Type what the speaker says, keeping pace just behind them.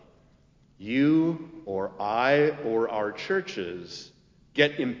you or I or our churches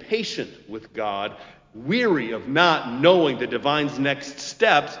get impatient with God, weary of not knowing the divine's next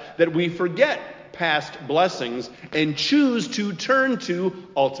steps, that we forget past blessings and choose to turn to,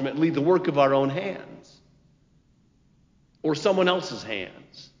 ultimately, the work of our own hands or someone else's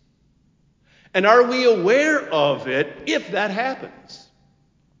hands. And are we aware of it if that happens?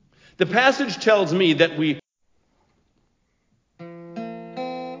 The passage tells me that we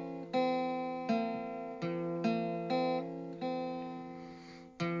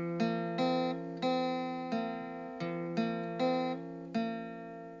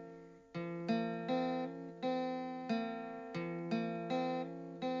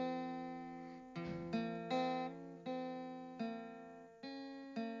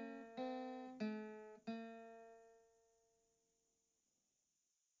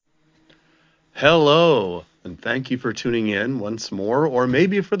Hello, and thank you for tuning in once more, or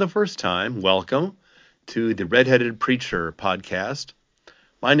maybe for the first time. Welcome to the Redheaded Preacher podcast.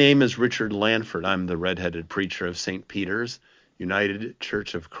 My name is Richard Lanford. I'm the Redheaded Preacher of St. Peter's United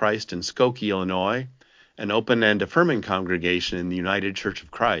Church of Christ in Skokie, Illinois, an open and affirming congregation in the United Church of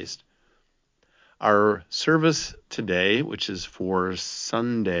Christ. Our service today, which is for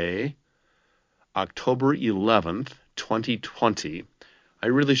Sunday, October 11th, 2020, I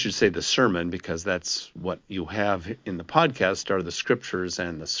really should say the sermon, because that's what you have in the podcast are the scriptures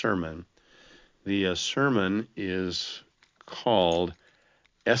and the sermon. The sermon is called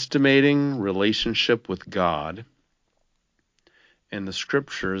Estimating Relationship with God, and the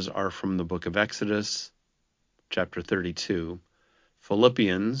scriptures are from the book of Exodus, chapter 32,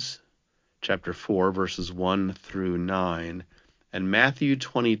 Philippians, chapter 4, verses 1 through 9, and Matthew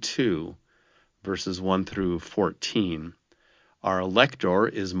 22, verses 1 through 14. Our lector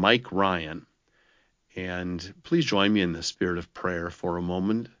is Mike Ryan, and please join me in the spirit of prayer for a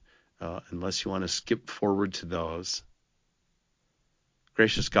moment, unless you want to skip forward to those.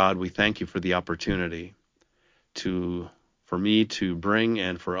 Gracious God, we thank you for the opportunity for me to bring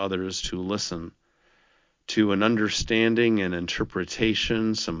and for others to listen to an understanding and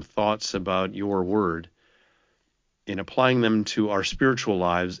interpretation, some thoughts about your word, in applying them to our spiritual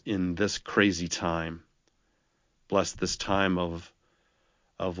lives in this crazy time. Bless this time of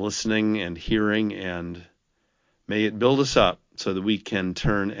listening and hearing, and may it build us up so that we can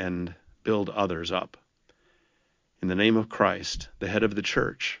turn and build others up. In the name of Christ, the head of the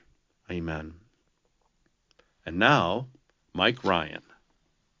church, amen. And now, Mike Ryan.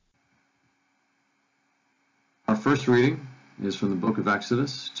 Our first reading is from the book of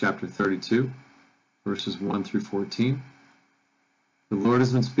Exodus, chapter 32, verses 1 through 14. The Lord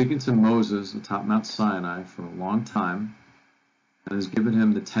has been speaking to Moses atop Mount Sinai for a long time and has given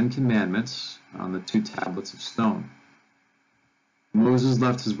him the 10 Commandments on the 2 tablets of stone. Moses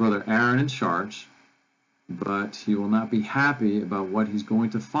left his brother Aaron in charge, but he will not be happy about what he's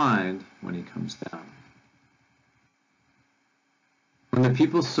going to find when he comes down. When the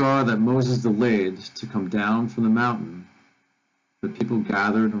people saw that Moses delayed to come down from the mountain, the people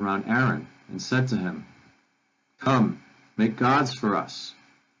gathered around Aaron and said to him, "Come, make gods for us,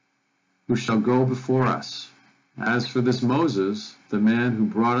 who shall go before us. As for this Moses, the man who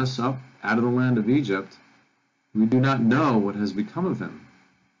brought us up out of the land of Egypt, we do not know what has become of him."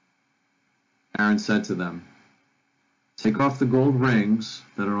 Aaron said to them, "Take off the gold rings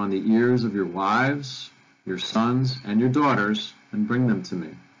that are on the ears of your wives, your sons, and your daughters, and bring them to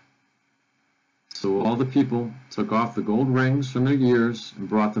me." So all the people took off the gold rings from their ears and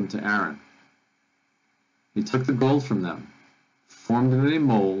brought them to Aaron. He took the gold from them, formed it in a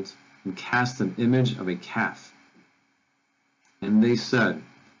mold, and cast an image of a calf. And they said,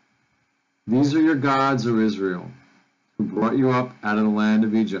 "These are your gods, O Israel, who brought you up out of the land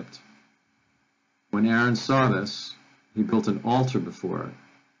of Egypt." When Aaron saw this, he built an altar before it.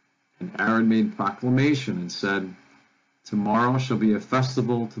 And Aaron made proclamation and said, "Tomorrow shall be a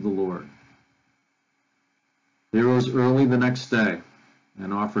festival to the Lord." They rose early the next day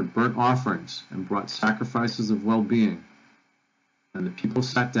and offered burnt offerings and brought sacrifices of well-being. And the people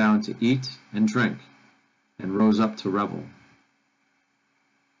sat down to eat and drink and rose up to revel.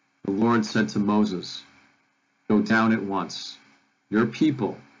 The Lord said to Moses, "Go down at once. Your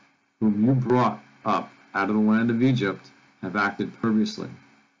people, whom you brought up out of the land of Egypt, have acted perversely.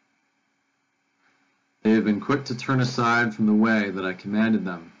 They have been quick to turn aside from the way that I commanded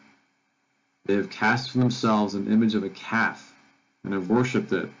them. They have cast for themselves an image of a calf, and have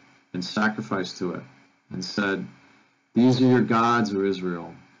worshipped it, and sacrificed to it, and said, 'These are your gods, O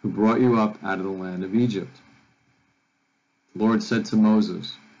Israel, who brought you up out of the land of Egypt.'" The Lord said to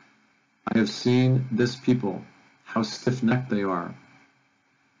Moses, "I have seen this people, how stiff-necked they are.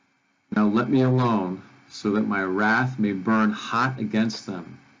 Now let me alone, so that my wrath may burn hot against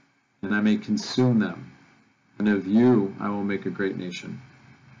them, and I may consume them, and of you I will make a great nation."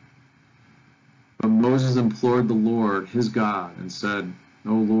 But Moses implored the Lord his God and said,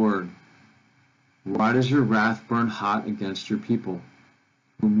 "O Lord, why does your wrath burn hot against your people,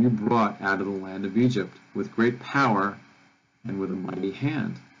 whom you brought out of the land of Egypt with great power and with a mighty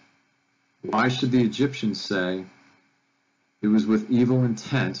hand? Why should the Egyptians say, 'It was with evil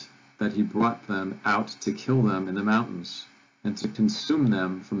intent that he brought them out to kill them in the mountains and to consume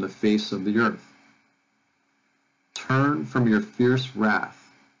them from the face of the earth'? Turn from your fierce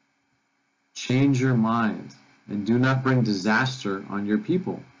wrath, change your mind, and do not bring disaster on your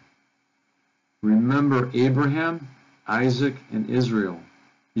people. Remember Abraham, Isaac, and Israel,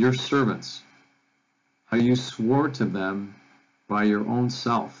 your servants, how you swore to them by your own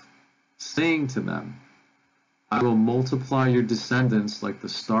self, saying to them, 'I will multiply your descendants like the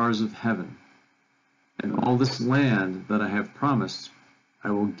stars of heaven, and all this land that I have promised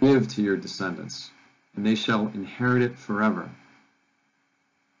I will give to your descendants, and they shall inherit it forever.'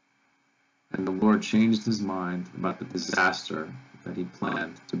 And the Lord changed his mind about the disaster that he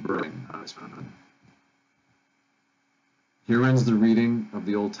planned to bring on his people." Here ends the reading of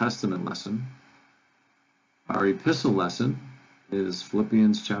the Old Testament lesson. Our epistle lesson is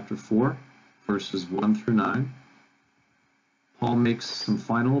Philippians chapter 4, verses 1 through 9. Paul makes some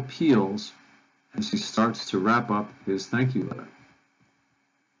final appeals as he starts to wrap up his thank you letter.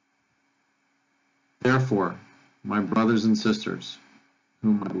 "Therefore, my brothers and sisters,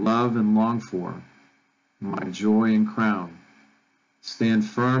 whom I love and long for, my joy and crown, stand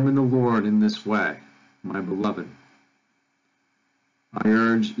firm in the Lord in this way, my beloved. I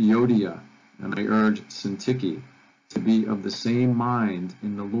urge Euodia and I urge Syntyche to be of the same mind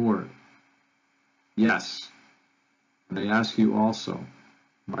in the Lord. Yes, and I ask you also,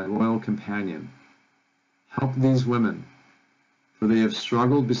 my loyal companion, help these women, for they have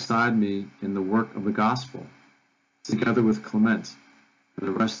struggled beside me in the work of the gospel, together with Clement and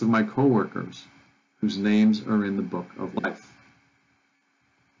the rest of my co-workers, whose names are in the book of life.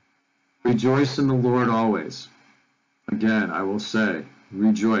 Rejoice in the Lord always. Again, I will say,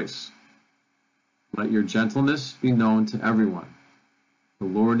 rejoice. Let your gentleness be known to everyone. The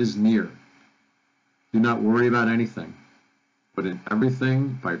Lord is near. Do not worry about anything, but in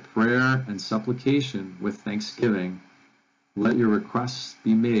everything, by prayer and supplication with thanksgiving, let your requests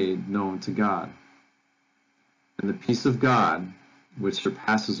be made known to God. And the peace of God, which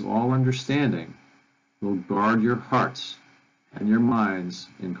surpasses all understanding, will guard your hearts and your minds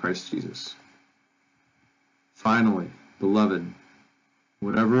in Christ Jesus. Finally, beloved,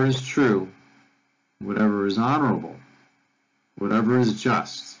 whatever is true, whatever is honorable, whatever is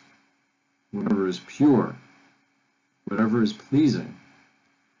just, whatever is pure, whatever is pleasing,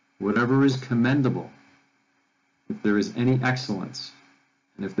 whatever is commendable, if there is any excellence,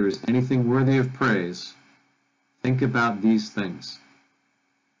 and if there is anything worthy of praise, think about these things.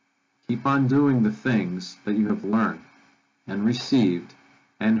 Keep on doing the things that you have learned and received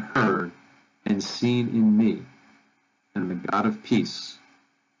and heard and seen in me, and the God of peace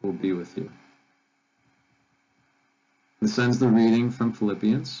will be with you. This ends the reading from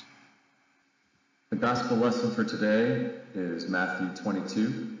Philippians. The gospel lesson for today is Matthew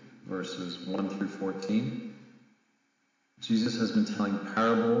 22, verses 1 through 14. Jesus has been telling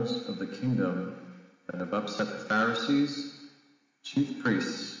parables of the kingdom that have upset the Pharisees, chief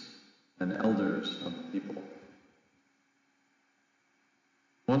priests, and elders of the people.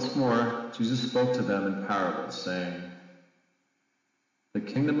 Once more, Jesus spoke to them in parables, saying, "The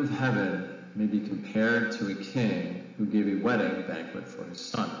kingdom of heaven may be compared to a king who gave a wedding banquet for his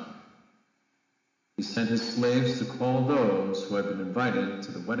son. He sent his slaves to call those who had been invited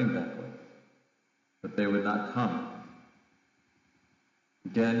to the wedding banquet, but they would not come.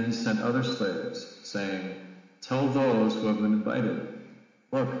 Again he sent other slaves, saying, 'Tell those who have been invited,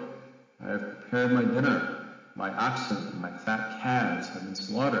 look, I have prepared my dinner. My oxen and my fat calves have been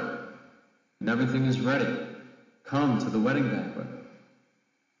slaughtered, and everything is ready. Come to the wedding banquet.'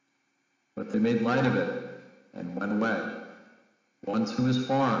 But they made light of it and went away, one to his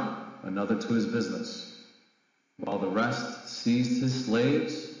farm, another to his business, while the rest seized his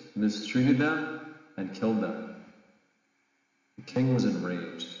slaves, mistreated them, and killed them. The king was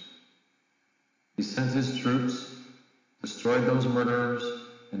enraged. He sent his troops, destroyed those murderers,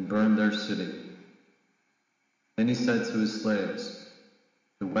 and burned their city. Then he said to his slaves,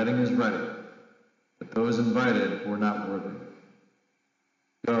 'The wedding is ready, but those invited were not worthy.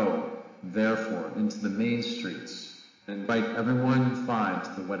 Go, therefore, into the main streets, and invite everyone you find to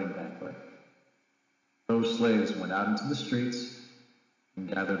the wedding banquet.' Those slaves went out into the streets, and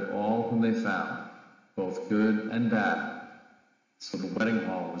gathered all whom they found, both good and bad, so the wedding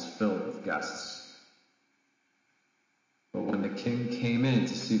hall was filled with guests. But when the king came in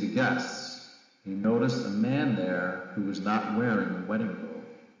to see the guests, he noticed a man there who was not wearing a wedding robe.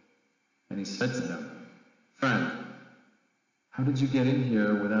 And he said to him, "Friend, how did you get in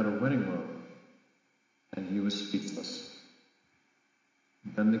here without a wedding robe?" And he was speechless.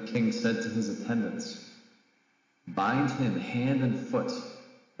 Then the king said to his attendants, "Bind him hand and foot,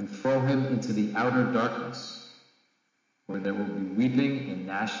 and throw him into the outer darkness, where there will be weeping and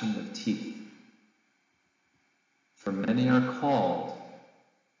gnashing of teeth. For many are called,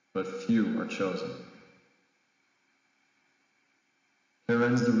 but few are chosen." Here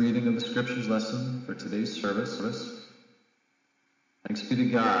ends the reading of the Scriptures lesson for today's service. Thanks be to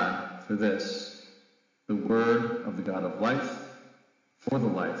God for this, the word of the God of life, for the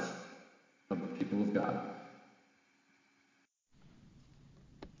life of the people of God.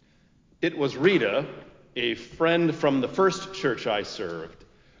 It was Rita, a friend from the first church I served,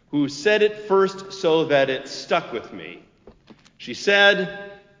 who said it first so that it stuck with me. She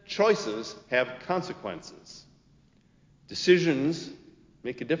said, "Choices have consequences. Decisions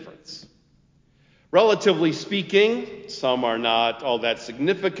make a difference. Relatively speaking, some are not all that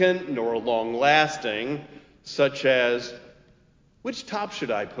significant nor long-lasting, such as, which top should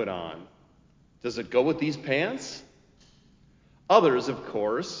I put on? Does it go with these pants?" Others, of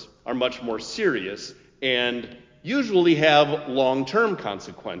course, are much more serious and usually have long-term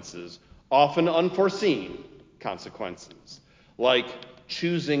consequences, often unforeseen consequences, like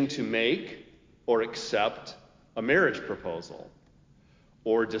choosing to make or accept a marriage proposal,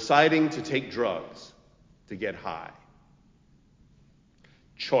 or deciding to take drugs to get high.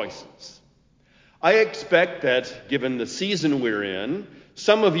 Choices. I expect that, given the season we're in,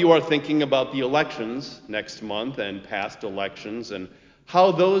 some of you are thinking about the elections next month and past elections and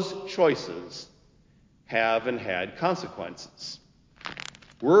how those choices have and had consequences.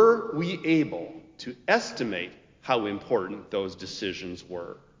 Were we able to estimate how important those decisions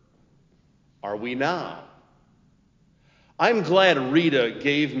were? Are we now? I'm glad Rita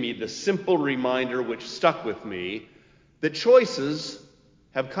gave me the simple reminder which stuck with me that choices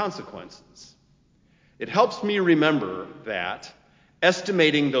have consequences. It helps me remember that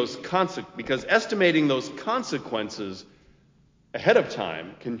because estimating those consequences ahead of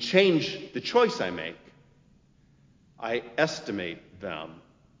time can change the choice I make. I estimate them.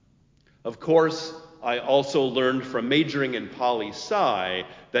 Of course, I also learned from majoring in poli-sci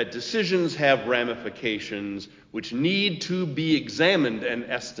that decisions have ramifications which need to be examined and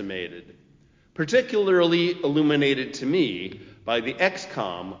estimated, particularly illuminated to me by the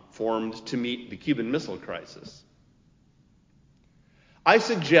XCOM formed to meet the Cuban Missile Crisis. I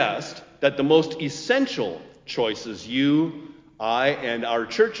suggest that the most essential choices you, I, and our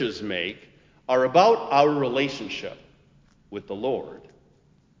churches make are about our relationship with the Lord.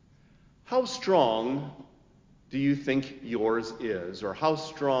 How strong do you think yours is, or how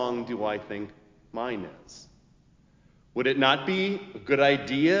strong do I think mine is? Would it not be a good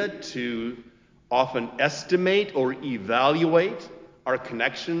idea to often estimate or evaluate our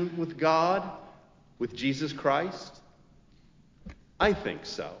connection with God, with Jesus Christ? I think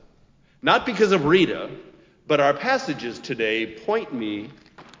so. Not because of Rita, but our passages today point me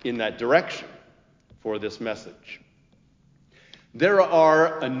in that direction for this message. There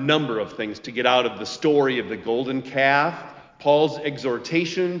are a number of things to get out of the story of the golden calf, Paul's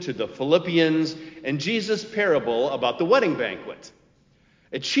exhortation to the Philippians, and Jesus' parable about the wedding banquet.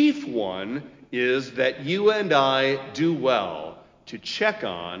 A chief one is that you and I do well to check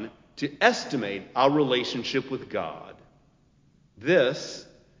on, to estimate our relationship with God. This,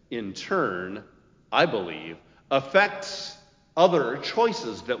 in turn, I believe, affects other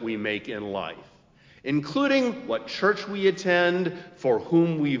choices that we make in life, including what church we attend, for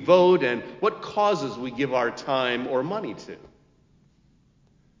whom we vote, and what causes we give our time or money to.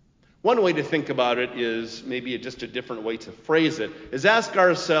 One way to think about it is, maybe just a different way to phrase it, is ask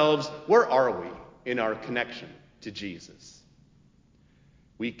ourselves, where are we in our connection to Jesus?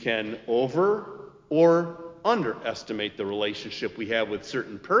 We can over or underestimate the relationship we have with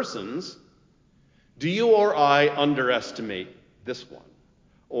certain persons. Do you or I underestimate this one,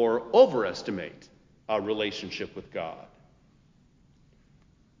 or overestimate our relationship with God?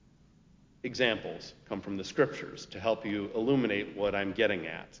 Examples come from the Scriptures to help you illuminate what I'm getting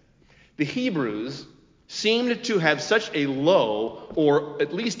at. The Hebrews seemed to have such a low, or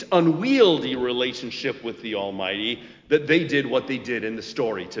at least unwieldy, relationship with the Almighty that they did what they did in the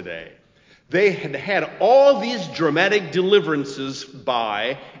story today. They had had all these dramatic deliverances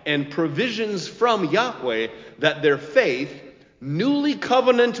by and provisions from Yahweh that their faith newly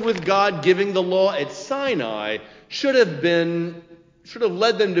covenant with God, giving the law at Sinai, should have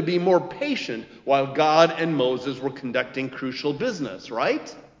led them to be more patient while God and Moses were conducting crucial business,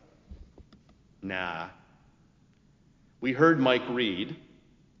 right? Nah. We heard Mike read,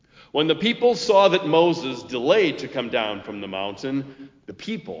 when the people saw that Moses delayed to come down from the mountain, the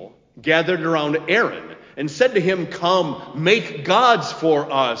people gathered around Aaron and said to him, "Come, make gods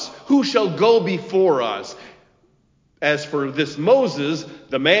for us. Who shall go before us? As for this Moses,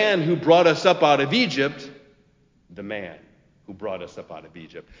 the man who brought us up out of Egypt, the man who brought us up out of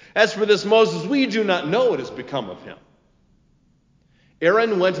Egypt. As for this Moses, we do not know what has become of him."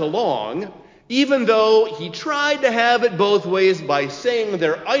 Aaron went along, even though he tried to have it both ways by saying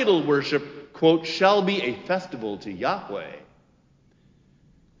their idol worship, quote, shall be a festival to Yahweh.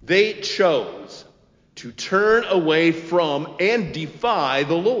 They chose to turn away from and defy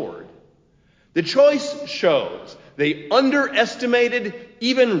the Lord. The choice shows they underestimated,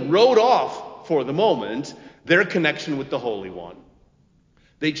 even wrote off for the moment, their connection with the Holy One.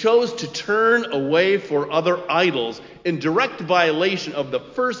 They chose to turn away for other idols in direct violation of the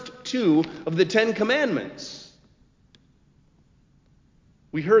first two of the Ten Commandments.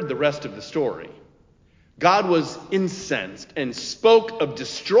 We heard the rest of the story. God was incensed and spoke of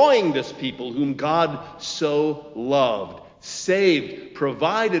destroying this people whom God so loved, saved,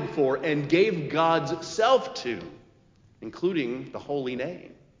 provided for, and gave God's self to, including the holy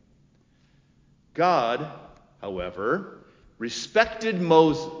name. God, however, respected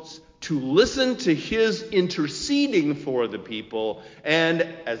Moses to listen to his interceding for the people and,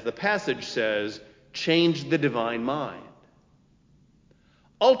 as the passage says, changed the divine mind.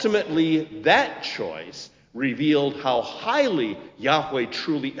 Ultimately, that choice revealed how highly Yahweh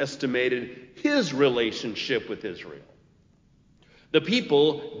truly estimated his relationship with Israel. The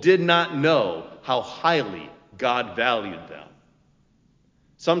people did not know how highly God valued them.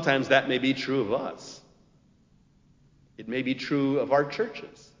 Sometimes that may be true of us. It may be true of our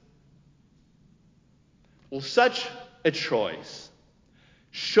churches. Well, such a choice,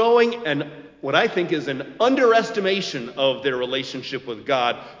 showing what I think is an underestimation of their relationship with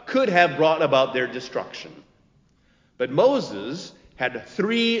God, could have brought about their destruction. But Moses had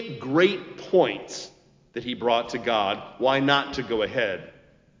 3 great points that he brought to God why not to go ahead.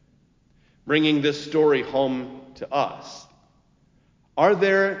 Bringing this story home to us. Are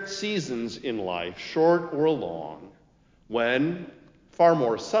there seasons in life, short or long, when, far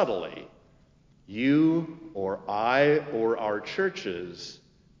more subtly, you or I or our churches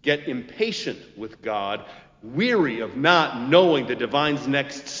get impatient with God, weary of not knowing the divine's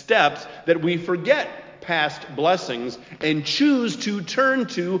next steps, that we forget past blessings and choose to turn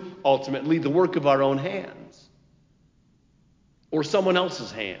to, ultimately, the work of our own hands or someone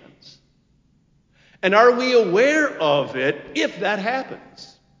else's hands? And are we aware of it if that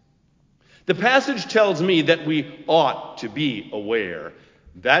happens? The passage tells me that we ought to be aware.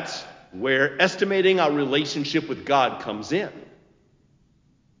 That's where estimating our relationship with God comes in.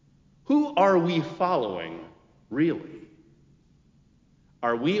 Who are we following, really?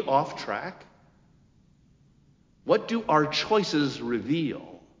 Are we off track? What do our choices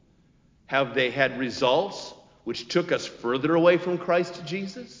reveal? Have they had results which took us further away from Christ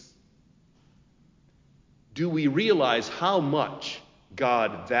Jesus? Do we realize how much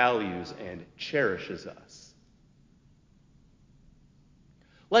God values and cherishes us?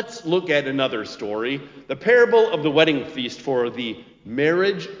 Let's look at another story, the parable of the wedding feast for the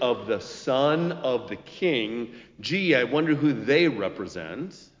marriage of the son of the king. Gee, I wonder who they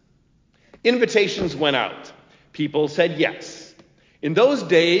represent. Invitations went out. People said yes. In those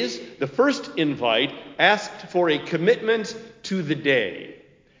days, the first invite asked for a commitment to the day.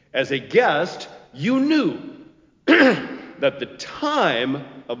 As a guest, you knew that the time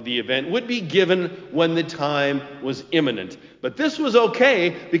of the event would be given when the time was imminent. But this was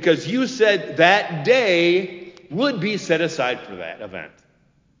okay because you said that day would be set aside for that event.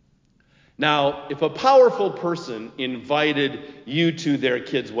 Now, if a powerful person invited you to their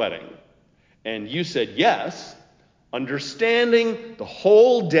kid's wedding and you said yes, understanding the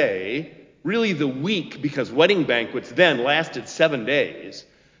whole day, really the week, because wedding banquets then lasted 7 days,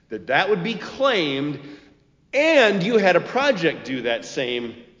 that would be claimed, and you had a project due that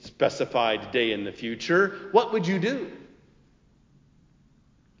same specified day in the future, what would you do?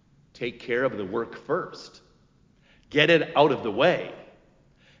 Take care of the work first. Get it out of the way.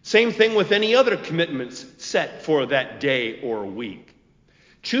 Same thing with any other commitments set for that day or week.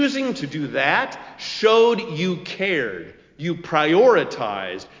 Choosing to do that showed you cared, you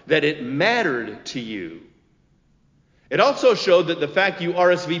prioritized, that it mattered to you. It also showed that the fact you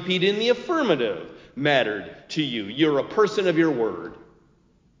RSVP'd in the affirmative, mattered to you. You're a person of your word.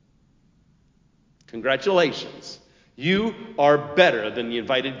 Congratulations. You are better than the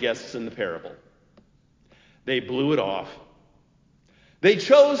invited guests in the parable. They blew it off. They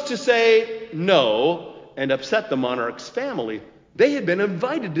chose to say no and upset the monarch's family. They had been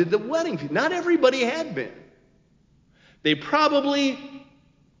invited to the wedding feast. Not everybody had been. They probably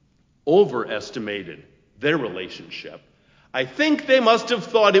overestimated their relationship. I think they must have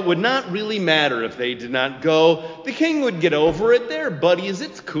thought it would not really matter if they did not go. The king would get over it. They're buddies.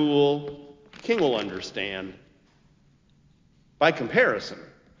 It's cool. The king will understand. By comparison,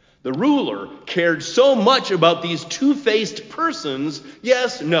 the ruler cared so much about these two-faced persons,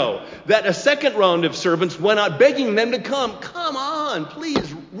 yes, no, that a second round of servants went out begging them to come. Come on,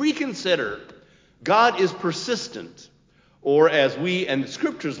 please reconsider. God is persistent, or as we and the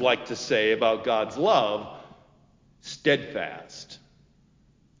scriptures like to say about God's love, steadfast.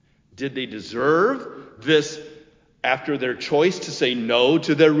 Did they deserve this after their choice to say no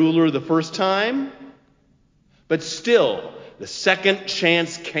to their ruler the first time? But still, the second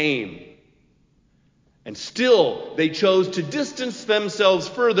chance came. And still, they chose to distance themselves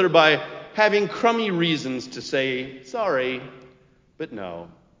further by having crummy reasons to say, sorry, but no.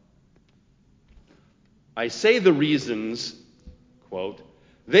 I say the reasons, quote,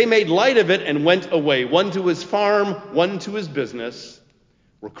 they made light of it and went away, one to his farm, one to his business,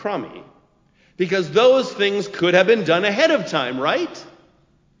 were crummy. Because those things could have been done ahead of time, right?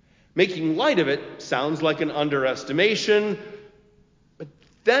 Making light of it sounds like an underestimation, but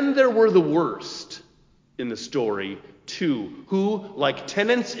then there were the worst in the story, too, who, like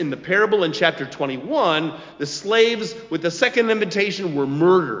tenants in the parable in chapter 21, the slaves with the second invitation were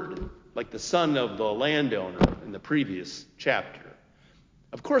murdered, like the son of the landowner in the previous chapter.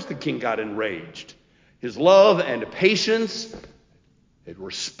 Of course the king got enraged. His love and patience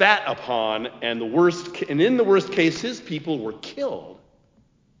were spat upon, and in the worst case, his people were killed.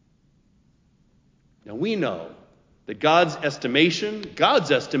 Now we know that God's estimation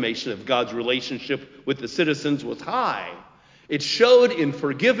of God's relationship with the citizens was high. It showed in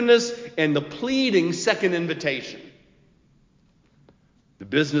forgiveness and the pleading second invitation. The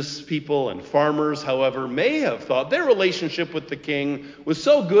business people and farmers, however, may have thought their relationship with the king was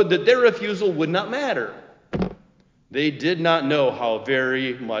so good that their refusal would not matter. They did not know how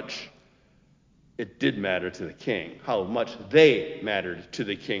very much it did matter to the king, how much they mattered to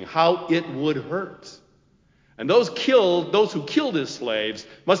the king, how it would hurt. And those who killed his slaves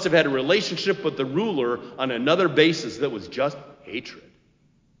must have had a relationship with the ruler on another basis that was just hatred.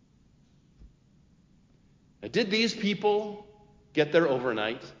 Now, did these people get there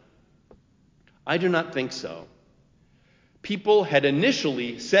overnight? I do not think so. People had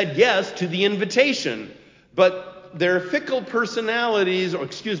initially said yes to the invitation, but their fickle priorities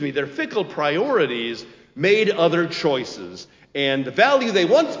made other choices. And the value they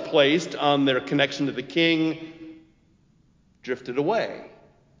once placed on their connection to the king drifted away.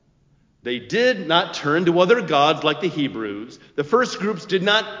 They did not turn to other gods like the Hebrews. The first groups did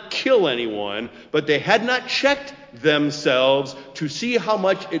not kill anyone, but they had not checked themselves to see how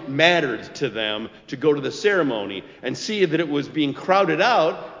much it mattered to them to go to the ceremony and see that it was being crowded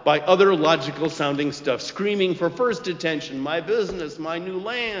out by other logical sounding stuff, screaming for first attention, my business, my new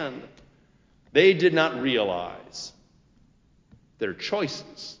land. They did not realize their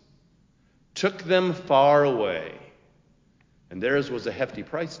choices took them far away, and theirs was a hefty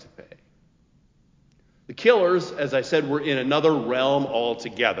price to pay. The killers, as I said, were in another realm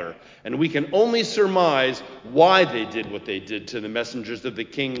altogether, and we can only surmise why they did what they did to the messengers of the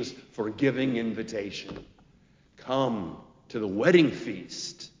king's forgiving invitation. Come to the wedding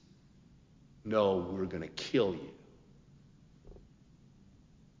feast. No, we're going to kill you.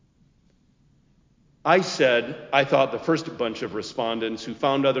 I said I thought the first bunch of respondents who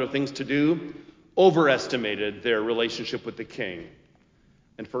found other things to do overestimated their relationship with the king.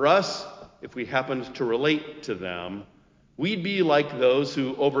 And for us, if we happened to relate to them, we'd be like those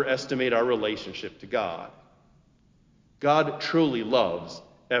who overestimate our relationship to God. God truly loves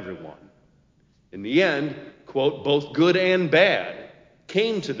everyone. In the end, quote, both good and bad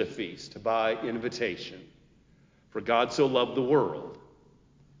came to the feast by invitation. For God so loved the world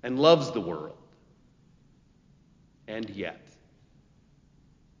and loves the world. And yet,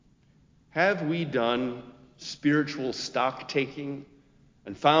 have we done spiritual stock taking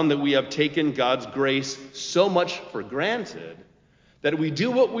and found that we have taken God's grace so much for granted that we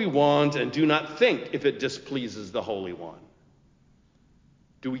do what we want and do not think if it displeases the Holy One?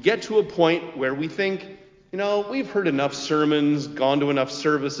 Do we get to a point where we think, we've heard enough sermons, gone to enough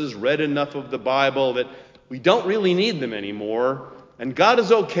services, read enough of the Bible that we don't really need them anymore, and God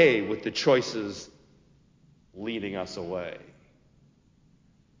is okay with the choices leading us away.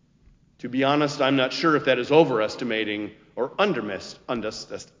 To be honest, I'm not sure if that is overestimating or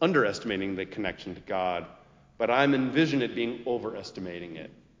underestimating the connection to God, but I'm envisioning it being overestimating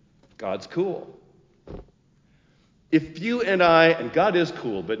it. God's cool. If you and I, and God is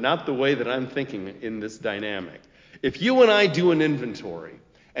cool, but not the way that I'm thinking in this dynamic. If you and I do an inventory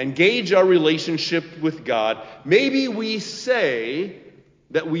and gauge our relationship with God, maybe we say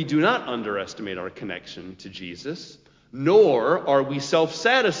that we do not underestimate our connection to Jesus, nor are we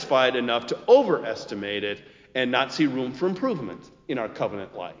self-satisfied enough to overestimate it and not see room for improvement in our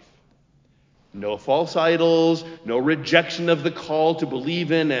covenant life. No false idols, no rejection of the call to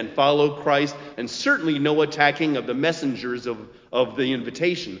believe in and follow Christ, and certainly no attacking of the messengers of the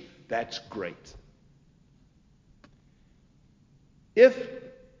invitation. That's great. If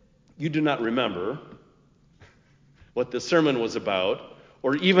you do not remember what the sermon was about,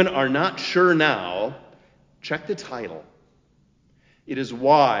 or even are not sure now, check the title. It is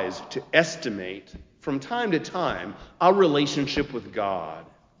wise to estimate from time to time our relationship with God.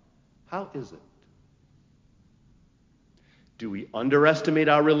 How is it? Do we underestimate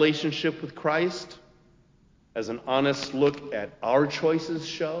our relationship with Christ, as an honest look at our choices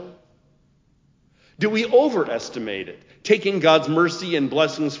show? Do we overestimate it, taking God's mercy and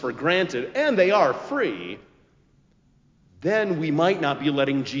blessings for granted, and they are free? Then we might not be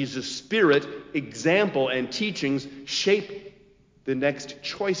letting Jesus' Spirit, example, and teachings shape the next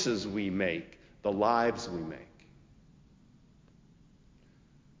choices we make, the lives we make.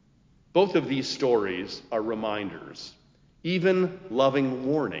 Both of these stories are reminders, even loving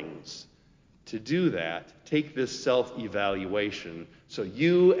warnings. To do that, take this self-evaluation so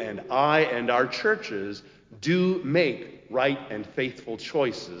you and I and our churches do make right and faithful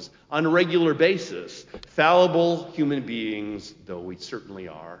choices on a regular basis, fallible human beings though we certainly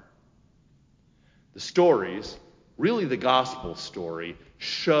are. The stories, really the gospel story,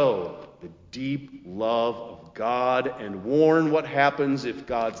 show the deep love of God and warn what happens if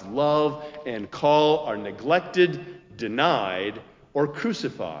God's love and call are neglected, denied, or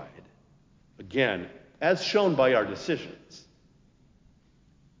crucified. Again, as shown by our decisions.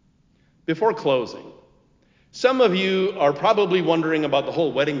 Before closing, some of you are probably wondering about the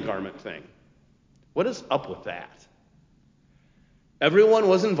whole wedding garment thing. What is up with that? Everyone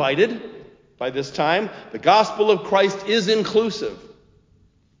was invited by this time. The gospel of Christ is inclusive.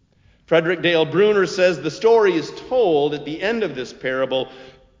 Frederick Dale Bruner says the story is told at the end of this parable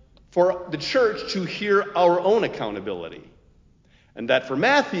for the church to hear our own accountability. And that for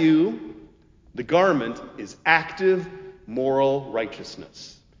Matthew, the garment is active moral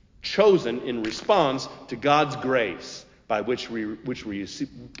righteousness, chosen in response to God's grace, by which we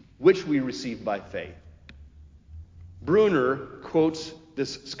receive by faith. Bruner quotes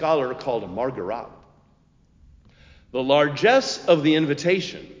this scholar called Margaret. The largesse of the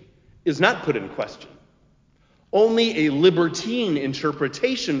invitation is not put in question. Only a libertine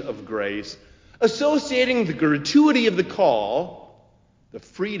interpretation of grace, associating the gratuity of the call, the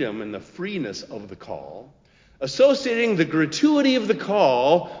freedom and the freeness of the call, associating the gratuity of the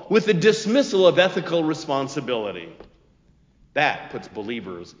call with the dismissal of ethical responsibility. That puts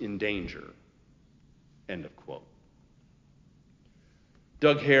believers in danger. End of quote.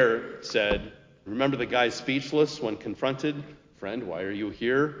 Doug Hare said, remember the guy speechless when confronted? Friend, why are you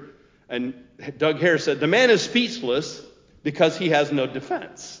here? And Doug Hare said, the man is speechless because he has no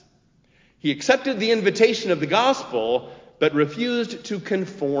defense. He accepted the invitation of the gospel, but refused to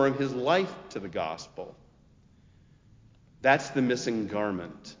conform his life to the gospel. That's the missing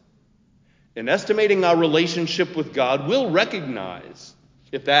garment. In estimating our relationship with God, we'll recognize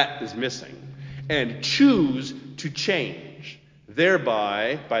if that is missing and choose to change,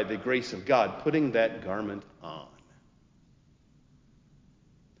 thereby, by the grace of God, putting that garment on.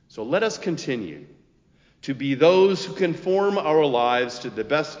 So let us continue to be those who conform our lives to the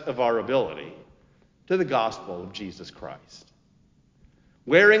best of our ability to the gospel of Jesus Christ.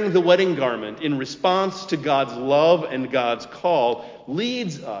 Wearing the wedding garment in response to God's love and God's call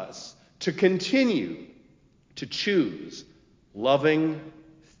leads us to continue to choose loving,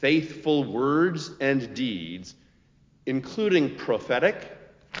 faithful words and deeds, including prophetic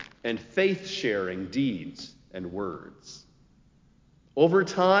and faith-sharing deeds and words. Over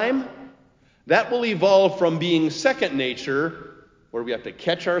time, that will evolve from being second nature, where we have to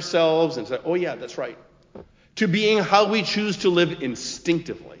catch ourselves and say, oh yeah, that's right, to being how we choose to live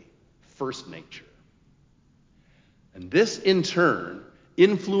instinctively, first nature. And this, in turn,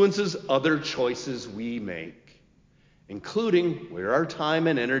 influences other choices we make, including where our time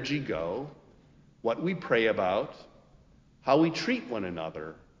and energy go, what we pray about, how we treat one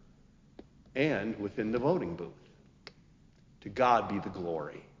another, and within the voting booth. To God be the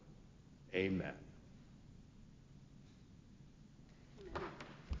glory. Amen.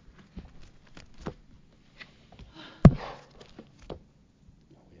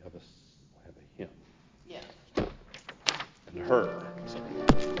 We have a hymn. Yeah. And a her. Sorry.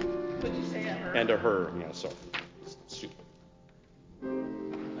 Would you say a her? And a her. Yeah, sorry. Stupid.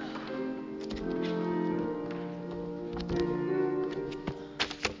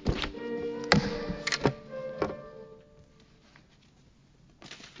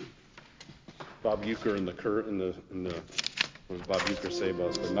 Bob Euchre in the what does Bob Euchre say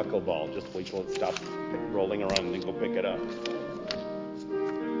about the knuckleball? Just wait till it stops rolling around and then go pick it up.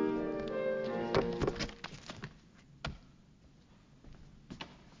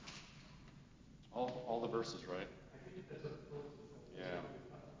 All the verses, right? Yeah.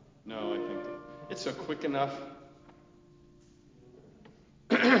 No, I think it's a quick enough.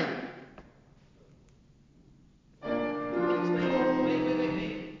 Wait. I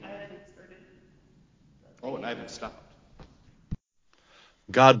haven't started. Oh, and I haven't stopped.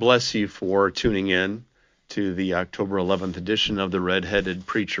 God bless you for tuning in to the October 11th edition of the Red-Headed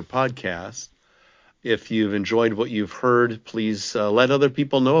Preacher podcast. If you've enjoyed what you've heard, please let other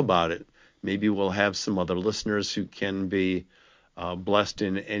people know about it. Maybe we'll have some other listeners who can be blessed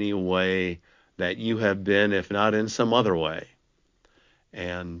in any way that you have been, if not in some other way.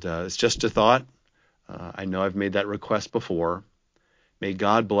 And it's just a thought. I know I've made that request before. May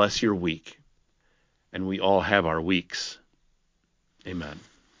God bless your week. And we all have our weeks. Amen.